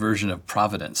shortened version of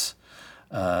providence.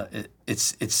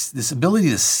 It's this ability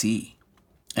to see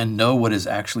and know what is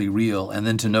actually real, and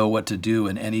then to know what to do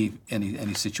in any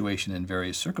situation in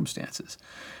various circumstances.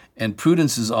 And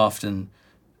prudence is often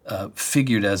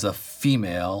figured as a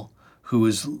female who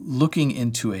is looking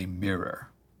into a mirror.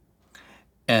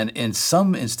 And in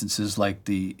some instances, like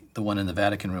the one in the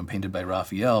Vatican room painted by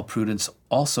Raphael, Prudence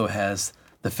also has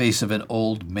the face of an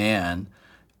old man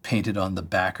painted on the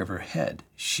back of her head.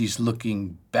 She's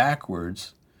looking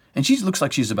backwards, and she looks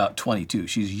like she's about 22.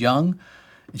 She's young,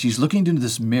 and she's looking into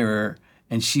this mirror,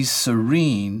 and she's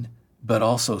serene, but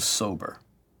also sober.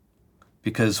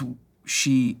 Because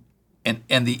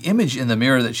and the image in the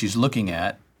mirror that she's looking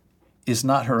at is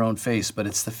not her own face, but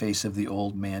it's the face of the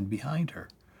old man behind her.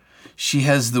 She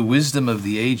has the wisdom of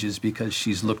the ages because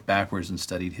she's looked backwards and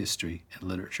studied history and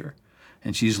literature.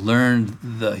 And she's learned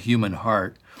the human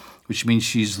heart, which means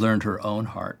she's learned her own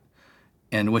heart.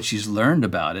 And what she's learned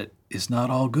about it is not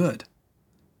all good,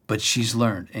 but she's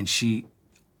learned. And she,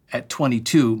 at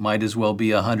 22, might as well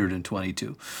be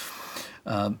 122.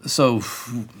 So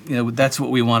that's what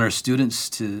we want our students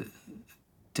to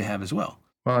have as well.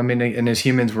 Well, I mean, and as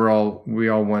humans, we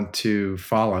all want to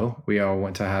follow. We all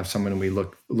want to have someone we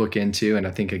look into. And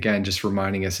I think, again, just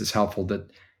reminding us is helpful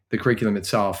that the curriculum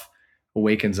itself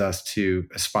awakens us to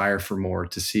aspire for more,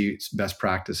 to see best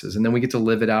practices. And then we get to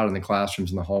live it out in the classrooms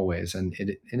and the hallways. And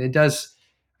it does,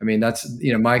 I mean, that's,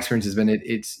 my experience has been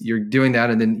it's you're doing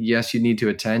that. And then, yes, you need to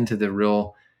attend to the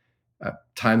real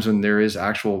times when there is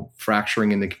actual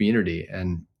fracturing in the community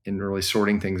and really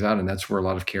sorting things out. And that's where a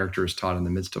lot of character is taught in the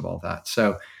midst of all that.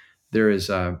 So there's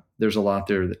a lot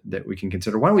there that we can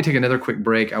consider. Why don't we take another quick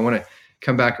break? I want to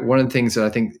come back. One of the things that I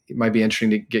think might be interesting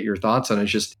to get your thoughts on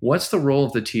is just, what's the role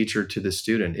of the teacher to the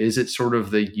student? Is it sort of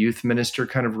the youth minister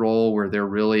kind of role where they're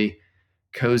really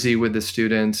cozy with the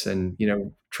students and,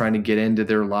 trying to get into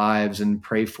their lives and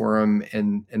pray for them?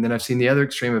 And then I've seen the other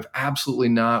extreme of absolutely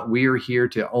not. We are here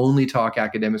to only talk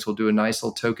academics. We'll do a nice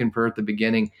little token prayer at the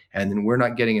beginning, and then we're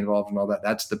not getting involved in all that.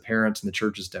 That's the parents and the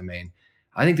church's domain.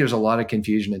 I think there's a lot of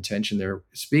confusion and tension there.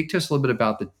 Speak to us a little bit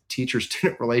about the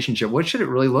teacher-student relationship. What should it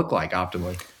really look like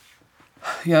optimally?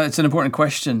 Yeah, it's an important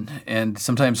question, and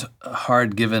sometimes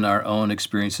hard given our own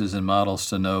experiences and models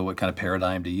to know what kind of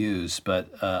paradigm to use. But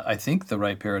I think the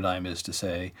right paradigm is to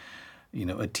say,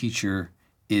 a teacher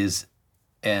is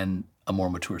a more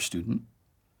mature student,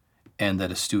 and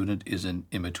that a student is an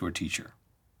immature teacher.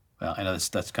 Well, I know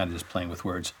that's kind of just playing with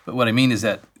words, but what I mean is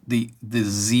that the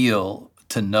zeal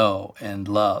to know and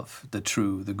love the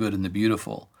true, the good, and the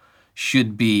beautiful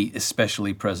should be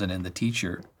especially present in the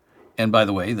teacher. And by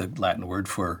the way, the Latin word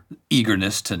for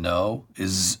eagerness to know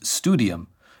is studium,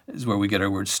 is where we get our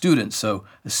word student. So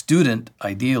a student,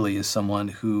 ideally, is someone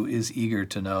who is eager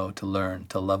to know, to learn,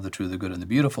 to love the true, the good, and the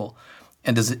beautiful.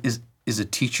 And is a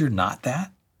teacher not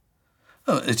that?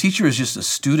 No, a teacher is just a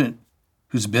student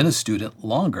who's been a student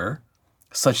longer,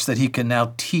 such that he can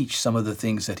now teach some of the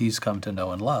things that he's come to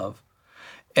know and love.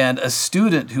 And a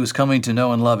student who's coming to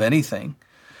know and love anything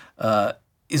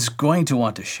is going to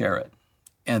want to share it,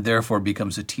 and therefore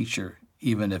becomes a teacher,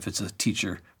 even if it's a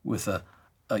teacher with a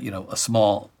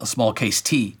small case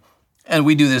T. And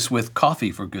we do this with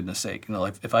coffee, for goodness sake.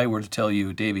 If I were to tell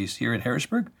you, Davies, here in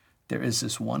Harrisburg, there is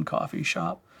this one coffee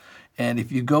shop, and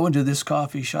if you go into this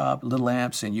coffee shop, Little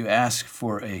Amps, and you ask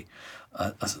for a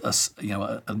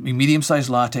medium-sized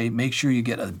latte, make sure you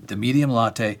get the medium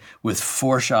latte with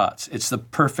 4 shots. It's the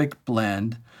perfect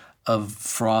blend of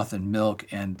froth and milk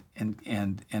and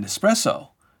espresso.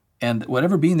 And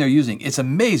whatever bean they're using, it's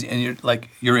amazing. And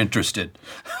you're interested,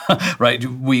 right?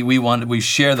 We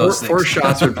share those things. 4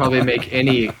 shots would probably make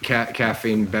any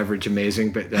caffeine beverage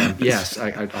amazing. But yes,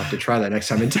 I'll have to try that next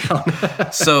time in town.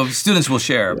 So students will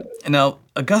share. And now,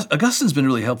 Augustine's been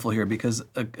really helpful here, because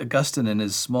Augustine, in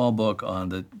his small book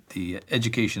on the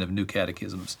education of new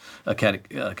catechumens,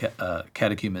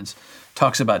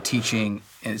 talks about teaching.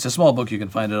 And it's a small book, you can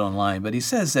find it online. But he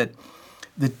says that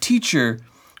the teacher,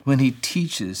 when he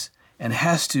teaches and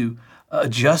has to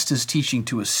adjust his teaching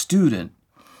to a student,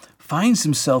 finds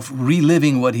himself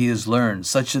reliving what he has learned,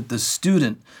 such that the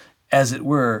student, as it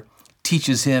were,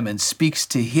 teaches him and speaks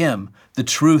to him the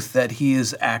truth that he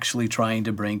is actually trying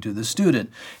to bring to the student.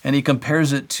 And he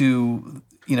compares it to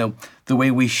the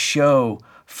way we show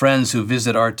friends who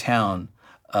visit our town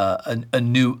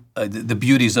the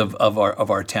beauties of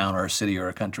our town, our city, or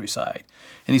our countryside.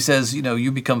 And he says,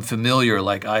 you become familiar,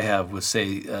 like I have with,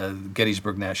 say,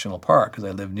 Gettysburg National Park, because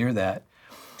I live near that,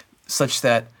 such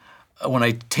that when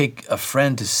I take a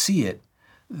friend to see it,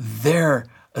 their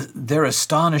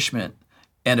astonishment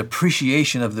and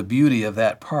appreciation of the beauty of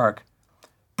that park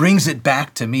brings it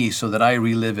back to me so that I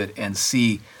relive it and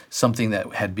see something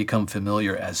that had become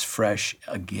familiar as fresh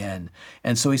again.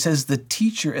 And so he says the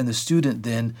teacher and the student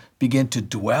then begin to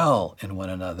dwell in one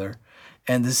another,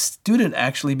 and the student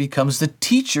actually becomes the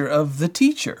teacher of the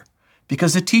teacher,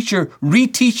 because the teacher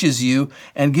reteaches you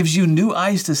and gives you new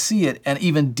eyes to see it and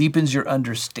even deepens your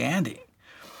understanding.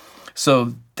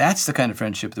 So that's the kind of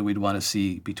friendship that we'd want to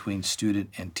see between student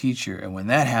and teacher. And when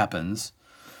that happens,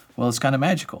 well, it's kind of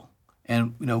magical.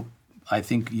 And, I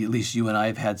think at least you and I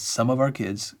have had some of our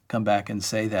kids come back and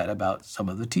say that about some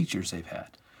of the teachers they've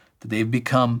had, that they've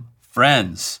become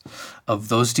friends of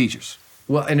those teachers.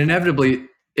 Well, and inevitably,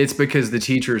 it's because the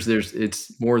teachers,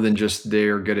 it's more than just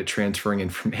they're good at transferring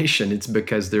information. It's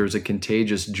because there's a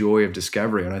contagious joy of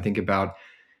discovery. And I think about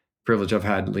privilege I've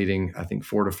had leading, I think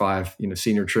 4 to 5,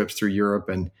 senior trips through Europe,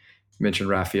 and mentioned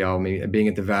Raphael, being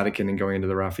at the Vatican and going into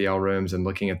the Raphael rooms and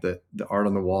looking at the art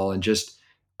on the wall, and just,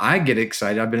 I get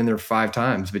excited. I've been in there 5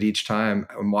 times, but each time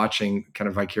I'm watching kind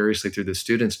of vicariously through the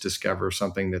students discover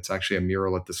something that's actually a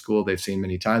mural at the school they've seen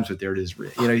many times, but there it is.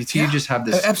 You just have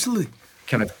this absolutely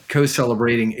kind of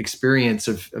co-celebrating experience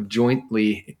of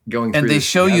jointly going through. And they this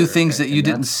show together. you things that you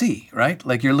didn't see, right?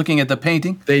 Like you're looking at the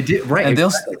painting. They did, right? And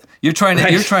Exactly. you're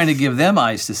trying to give them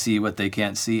eyes to see what they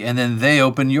can't see, and then they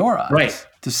open your eyes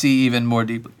to see even more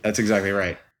deeply. That's exactly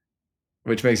right.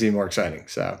 Which makes it even more exciting.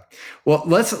 So, well,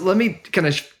 let me kind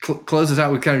of close this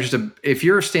out with kind of just if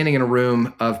you're standing in a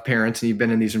room of parents and you've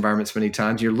been in these environments many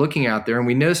times, you're looking out there, and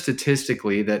we know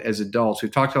statistically that as adults,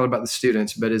 we've talked a lot about the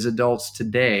students, but as adults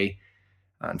today,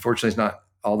 unfortunately, it's not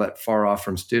all that far off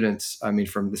from students.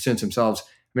 From the students themselves.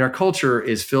 Our culture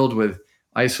is filled with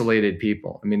isolated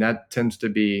people. That tends to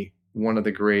be one of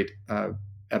the great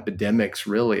epidemics,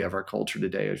 really, of our culture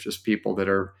today. Is just people that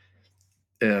are,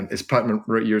 as Putnam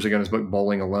wrote years ago in his book,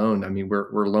 Bowling Alone.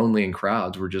 We're lonely in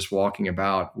crowds. We're just walking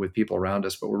about with people around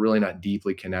us, but we're really not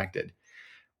deeply connected.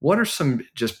 What are some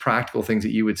just practical things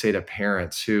that you would say to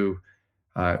parents who,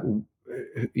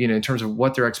 in terms of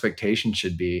what their expectations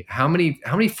should be? How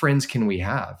many friends can we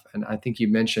have? And I think you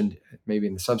mentioned maybe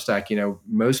in the Substack,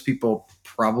 most people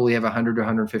probably have 100 to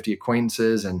 150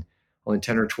 acquaintances, and only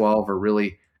 10 or 12 are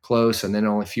really close, and then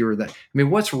only fewer that.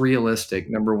 What's realistic,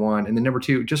 number one? And then number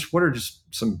two, just what are just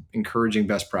some encouraging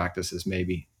best practices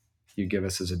maybe you give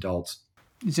us as adults?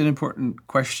 It's an important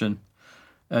question.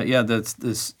 That's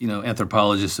this.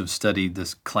 Anthropologists have studied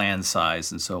this clan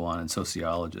size and so on, and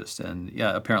sociologists, and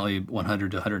apparently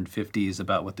 100 to 150 is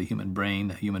about what the human brain,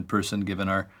 a human person, given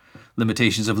our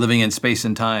limitations of living in space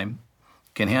and time,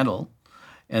 can handle.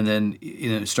 And then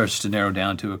it starts to narrow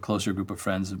down to a closer group of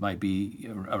friends. It might be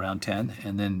around 10,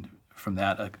 and then from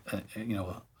that,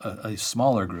 a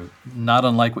smaller group, not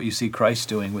unlike what you see Christ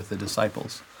doing with the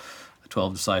disciples,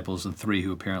 12 disciples and 3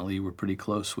 who apparently were pretty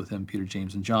close with him, Peter,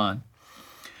 James, and John.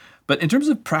 But in terms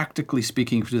of practically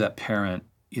speaking to that parent,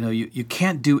 you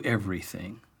can't do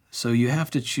everything. So you have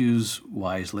to choose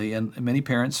wisely. And many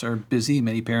parents are busy.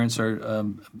 Many parents are,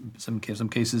 some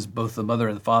cases, both the mother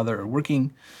and the father are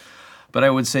working. But I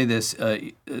would say this,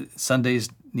 Sundays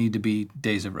need to be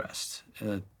days of rest.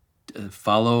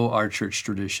 Follow our church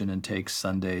tradition and take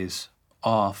Sundays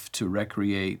off to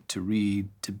recreate, to read,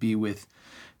 to be with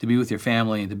your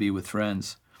family and to be with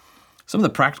friends. Some of the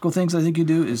practical things I think you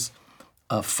do is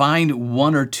find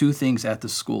 1 or 2 things at the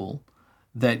school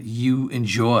that you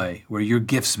enjoy, where your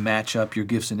gifts match up, your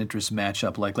gifts and interests match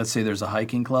up. Like, let's say there's a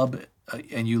hiking club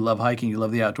and you love hiking, you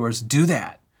love the outdoors. Do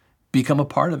that. Become a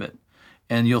part of it.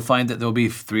 And you'll find that there'll be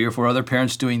 3 or 4 other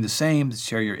parents doing the same,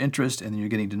 share your interest, and then you're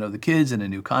getting to know the kids in a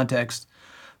new context.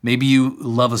 Maybe you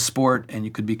love a sport and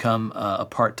you could become a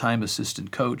part-time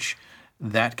assistant coach.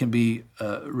 That can be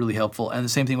really helpful. And the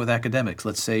same thing with academics.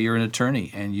 Let's say you're an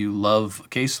attorney and you love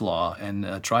case law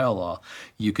and trial law.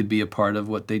 You could be a part of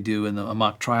what they do in a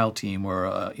mock trial team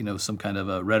or some kind of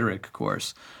a rhetoric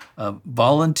course.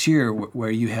 Volunteer where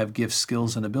you have gifts,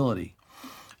 skills, and ability.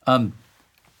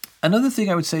 Another thing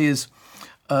I would say is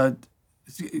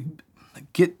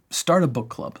start a book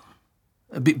club.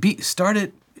 Start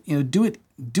it.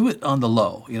 Do it on the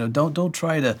low. Don't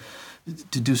try to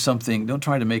do something. Don't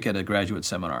try to make it a graduate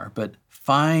seminar, but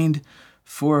find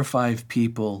 4 or 5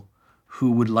 people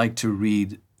who would like to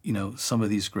read, some of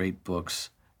these great books,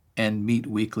 and meet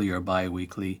weekly or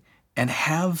bi-weekly, and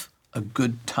have a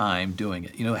good time doing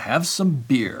it. Have some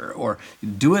beer, or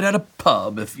do it at a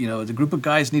pub. If the group of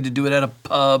guys need to do it at a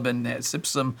pub and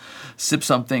sip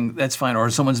something, that's fine, or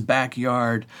someone's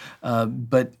backyard.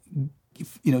 But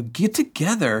get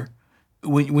together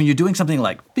when you're doing something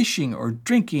like fishing or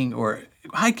drinking or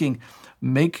hiking.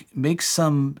 Make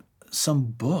some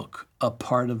book a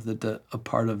part of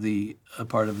the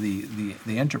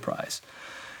enterprise.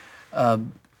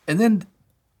 And then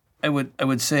I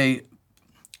would say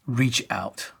reach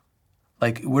out.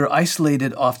 Like, we're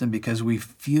isolated often because we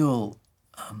feel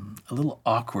a little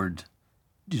awkward,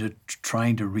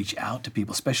 trying to reach out to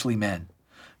people, especially men.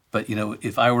 But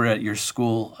if I were at your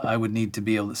school, I would need to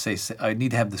be able to say, I'd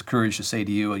need to have this courage to say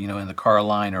to you, in the car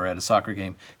line or at a soccer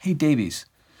game, "Hey, Davies,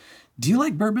 do you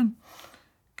like bourbon?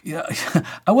 Yeah,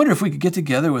 I wonder if we could get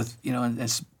together with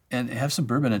and have some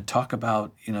bourbon and talk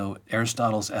about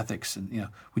Aristotle's ethics, and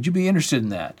would you be interested in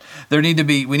that?" We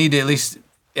need to at least,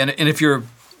 and if you're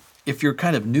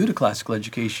kind of new to classical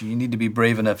education, you need to be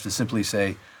brave enough to simply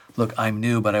say, "Look, I'm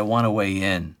new, but I want to weigh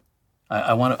in.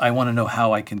 I want to know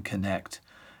how I can connect."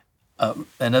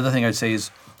 Another thing I'd say is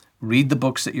read the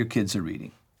books that your kids are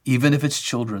reading, even if it's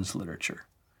children's literature.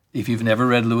 If you've never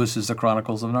read Lewis's The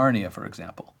Chronicles of Narnia, for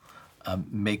example,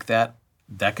 make that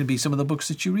could be some of the books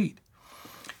that you read.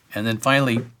 And then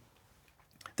finally,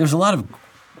 there's a lot of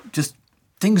just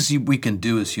things we can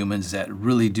do as humans that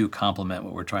really do complement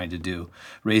what we're trying to do,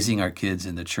 raising our kids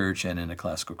in the church and in a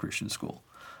classical Christian school.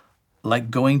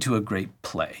 Like going to a great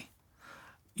play,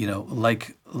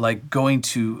 like going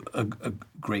to a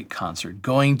great concert,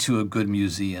 going to a good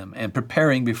museum and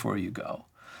preparing before you go,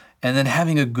 and then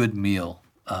having a good meal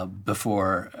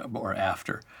before or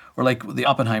after. Or like the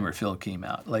Oppenheimer film came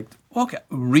out. Like, okay,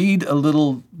 read a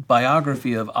little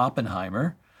biography of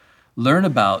Oppenheimer, learn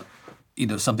about,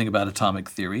 something about atomic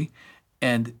theory,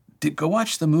 and go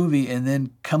watch the movie, and then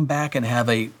come back and have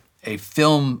a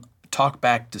film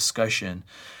talk-back discussion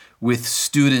with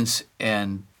students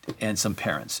and some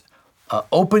parents.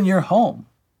 Open your home.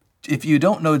 If you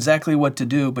don't know exactly what to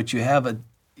do, but you have a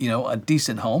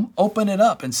decent home, open it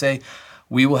up and say,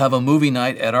 "We will have a movie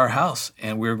night at our house,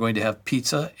 and we're going to have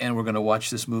pizza, and we're going to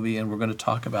watch this movie, and we're going to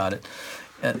talk about it."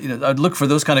 I'd look for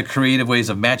those kind of creative ways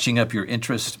of matching up your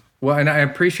interest. Well, and I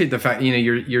appreciate the fact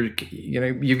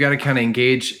you've got to kind of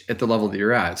engage at the level that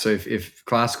you're at. So if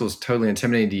classical is totally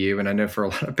intimidating to you, and I know for a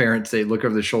lot of parents, they look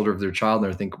over the shoulder of their child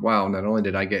and they think, "Wow, not only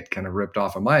did I get kind of ripped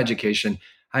off of my education,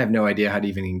 I have no idea how to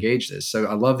even engage this." So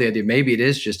I love the idea. Maybe it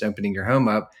is just opening your home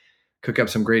up, cook up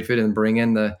some great food, and bring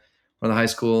in one of the high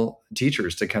school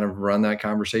teachers to kind of run that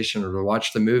conversation or to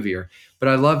watch the movie. But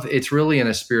I love, it's really in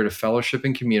a spirit of fellowship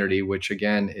and community, which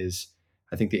again is,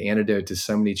 I think, the antidote to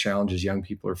so many challenges young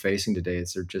people are facing today.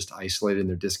 Is they're just isolated and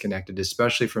they're disconnected,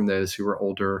 especially from those who are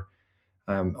older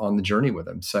on the journey with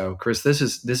them. So, Chris, this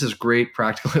is great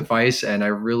practical advice, and I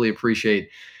really appreciate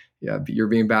your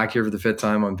being back here for the 5th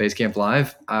time on Basecamp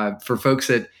Live. For folks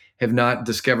that have not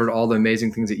discovered all the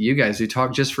amazing things that you guys do,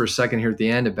 talk just for a second here at the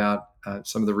end about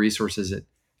some of the resources that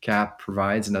CAP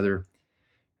provides and other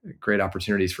great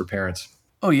opportunities for parents.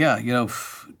 Oh yeah,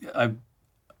 I've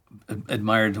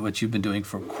admired what you've been doing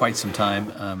for quite some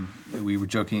time. We were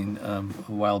joking a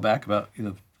while back about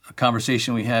a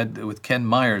conversation we had with Ken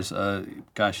Myers,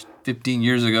 15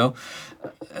 years ago.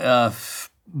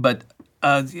 What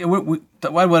I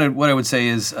would say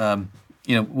is,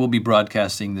 we'll be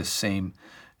broadcasting this same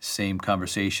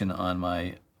conversation on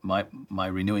my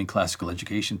Renewing Classical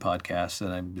Education podcast,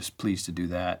 and I'm just pleased to do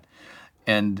that.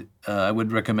 And I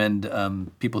would recommend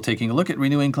people taking a look at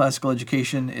Renewing Classical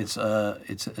Education. It's a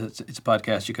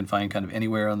podcast you can find kind of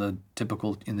anywhere in the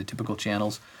typical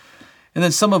channels. And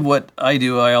then some of what I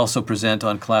do, I also present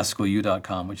on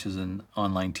classicalu.com, which is an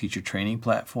online teacher training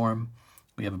platform.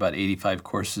 We have about 85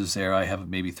 courses there. I have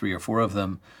maybe 3 or 4 of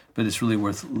them, but it's really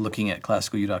worth looking at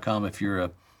classicalu.com if you're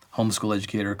a homeschool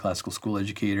educator, classical school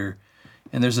educator.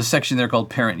 And there's a section there called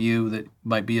Parent U that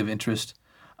might be of interest.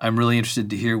 I'm really interested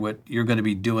to hear what you're going to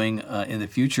be doing in the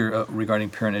future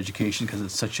regarding parent education, because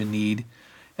it's such a need.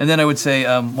 And then I would say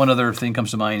one other thing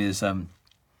comes to mind is,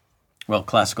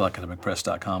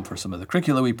 classicalacademicpress.com for some of the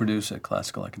curricula we produce at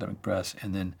Classical Academic Press.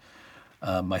 And then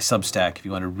my Substack, if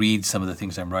you want to read some of the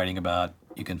things I'm writing about,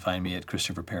 you can find me at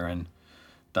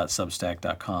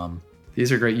christopherperrin.substack.com.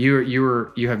 These are great.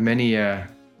 You have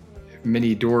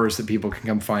many doors that people can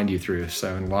come find you through.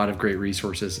 So, and a lot of great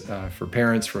resources for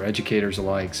parents, for educators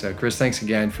alike. So, Chris, thanks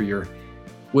again for your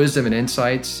wisdom and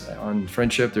insights on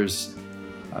friendship. There's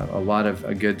a lot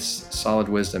of good, solid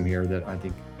wisdom here that I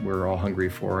think we're all hungry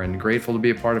for, and grateful to be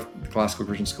a part of the Classical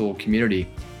Christian School community.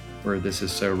 where this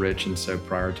is so rich and so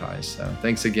prioritized. So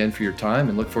thanks again for your time,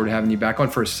 and look forward to having you back on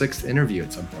for a 6th interview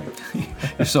at some point.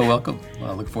 You're so welcome.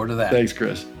 Well, I look forward to that. Thanks,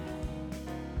 Chris.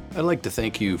 I'd like to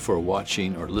thank you for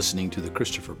watching or listening to the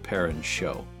Christopher Perrin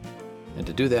Show. And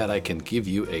to do that, I can give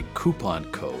you a coupon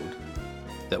code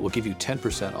that will give you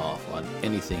 10% off on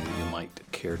anything you might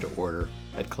care to order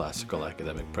at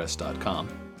classicalacademicpress.com.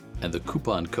 And the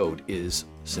coupon code is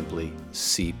simply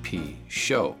CP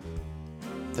Show.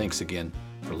 Thanks again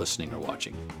for listening or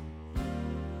watching.